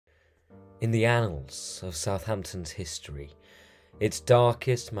In the annals of Southampton's history, its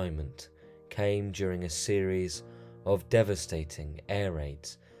darkest moment came during a series of devastating air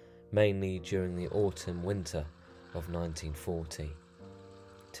raids, mainly during the autumn-winter of 1940.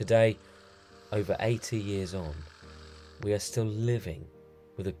 Today, over 80 years on, we are still living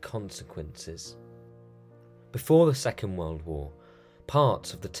with the consequences. Before the Second World War,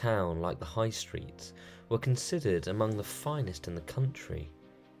 parts of the town, like the high streets, were considered among the finest in the country.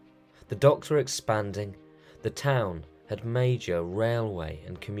 The docks were expanding, the town had major railway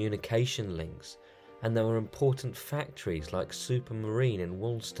and communication links, and there were important factories like Supermarine in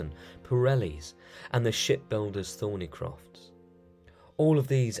Woolston, Pirelli's, and the shipbuilders Thornycroft's. All of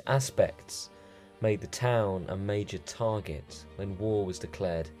these aspects made the town a major target when war was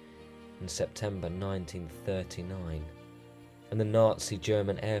declared in September 1939, and the Nazi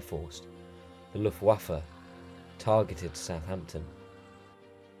German Air Force, the Luftwaffe, targeted Southampton.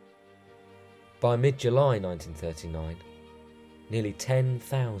 By mid-July 1939, nearly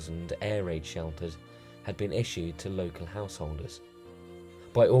 10,000 air raid shelters had been issued to local householders.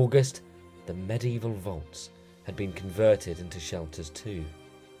 By August, the medieval vaults had been converted into shelters too.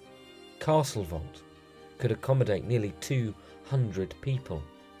 Castle Vault could accommodate nearly 200 people,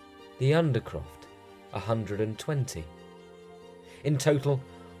 the Undercroft 120. In total,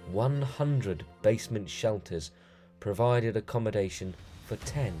 100 basement shelters provided accommodation for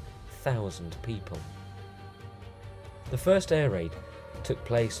 10,000 people. The first air raid took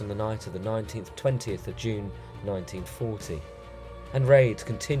place on the night of the 19th-20th of June 1940, and raids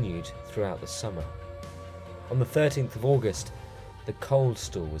continued throughout the summer. On the 13th of August, the cold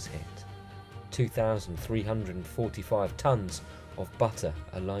store was hit, 2,345 tons of butter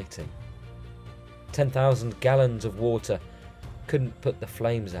alighting. 10,000 gallons of water couldn't put the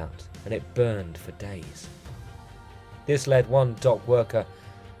flames out, and it burned for days. This led one dock worker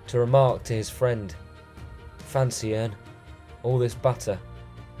to remark to his friend, "Fancy, Ern, all this butter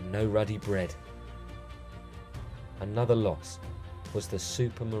and no ruddy bread." Another loss was the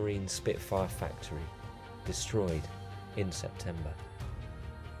Supermarine Spitfire factory, destroyed in September.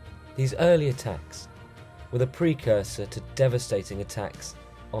 These early attacks were the precursor to devastating attacks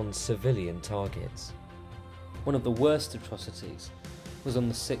on civilian targets. One of the worst atrocities was on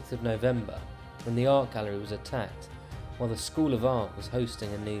the 6th of November, when the art gallery was attacked while the School of Art was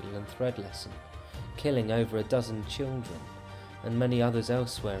hosting a needle and thread lesson, killing over a dozen children and many others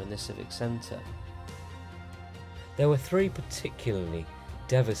elsewhere in the civic centre. There were three particularly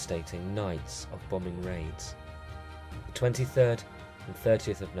devastating nights of bombing raids: the 23rd and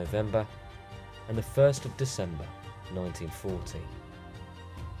 30th of November and the 1st of December 1940.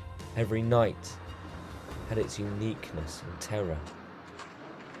 Every night had its uniqueness and terror.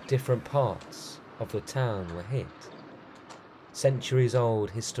 Different parts of the town were hit. Centuries-old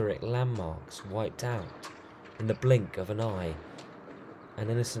historic landmarks wiped out in the blink of an eye, and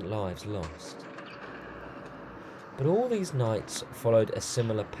innocent lives lost. But all these nights followed a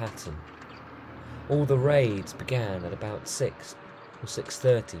similar pattern. All the raids began at about 6 or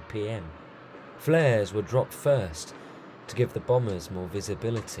 6:30 p.m. Flares were dropped first to give the bombers more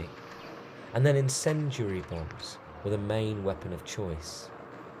visibility, and then incendiary bombs were the main weapon of choice.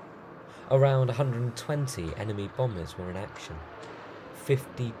 Around 120 enemy bombers were in action.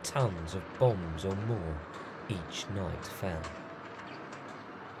 50 tons of bombs or more each night fell.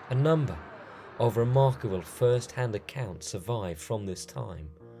 A number of remarkable first-hand accounts survive from this time.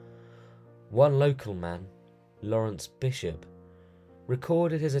 One local man, Lawrence Bishop,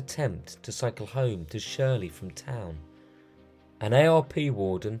 recorded his attempt to cycle home to Shirley from town. An ARP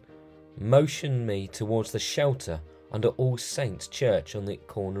warden motioned me towards the shelter under All Saints Church on the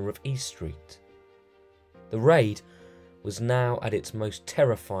corner of East Street. The raid was now at its most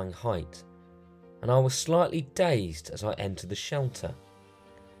terrifying height, and I was slightly dazed as I entered the shelter.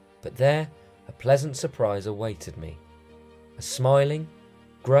 But there, a pleasant surprise awaited me. A smiling,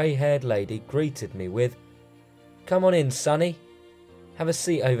 grey-haired lady greeted me with, "Come on in, sonny. Have a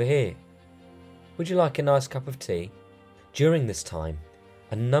seat over here. Would you like a nice cup of tea?" During this time,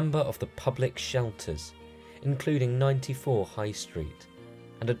 a number of the public shelters, including 94 High Street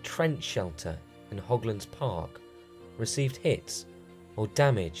and a trench shelter in Hoglands Park, received hits or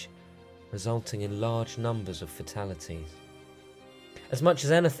damage, resulting in large numbers of fatalities. As much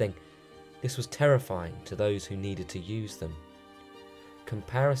as anything, this was terrifying to those who needed to use them.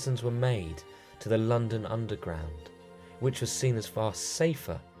 Comparisons were made to the London Underground, which was seen as far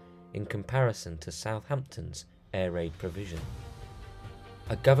safer in comparison to Southampton's air raid provision.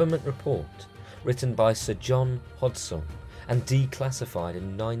 A government report written by Sir John Hodson and declassified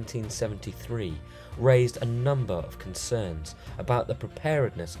in 1973, raised a number of concerns about the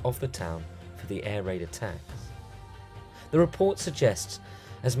preparedness of the town for the air raid attacks. The report suggests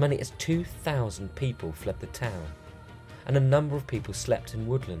as many as 2,000 people fled the town, and a number of people slept in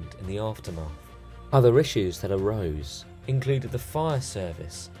woodland in the aftermath. Other issues that arose included the fire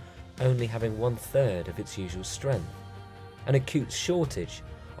service only having 1/3 of its usual strength, an acute shortage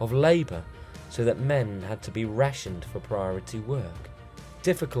of labour so that men had to be rationed for priority work,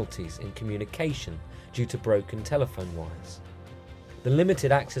 difficulties in communication due to broken telephone wires. The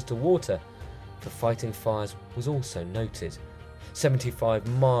limited access to water for fighting fires was also noted. 75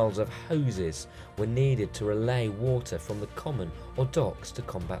 miles of hoses were needed to relay water from the common or docks to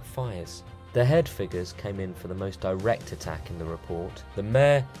combat fires. The head figures came in for the most direct attack in the report. The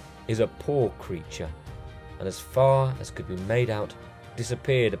mayor is a poor creature, and as far as could be made out,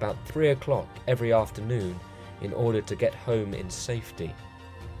 disappeared about 3 o'clock every afternoon in order to get home in safety.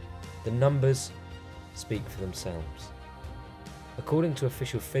 The numbers speak for themselves. According to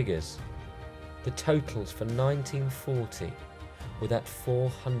official figures, the totals for 1940 were that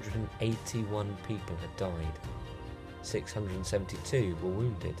 481 people had died, 672 were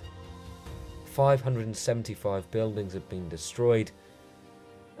wounded, 575 buildings had been destroyed,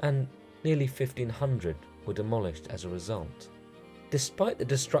 and nearly 1,500 were demolished as a result. Despite the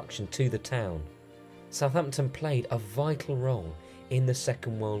destruction to the town, Southampton played a vital role in the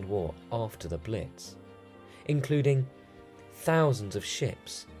Second World War after the Blitz, including thousands of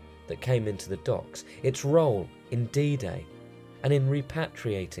ships that came into the docks, its role in D-Day, and in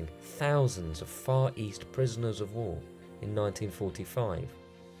repatriating thousands of Far East prisoners of war in 1945.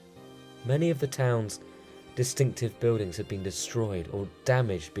 Many of the town's distinctive buildings had been destroyed or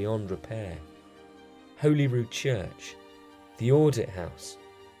damaged beyond repair. Holyrood Church, the Audit House,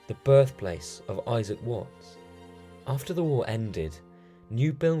 the birthplace of Isaac Watts. After the war ended,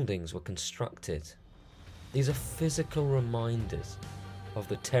 new buildings were constructed. These are physical reminders of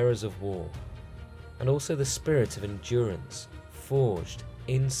the terrors of war, and also the spirit of endurance forged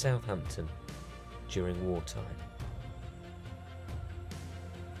in Southampton during wartime.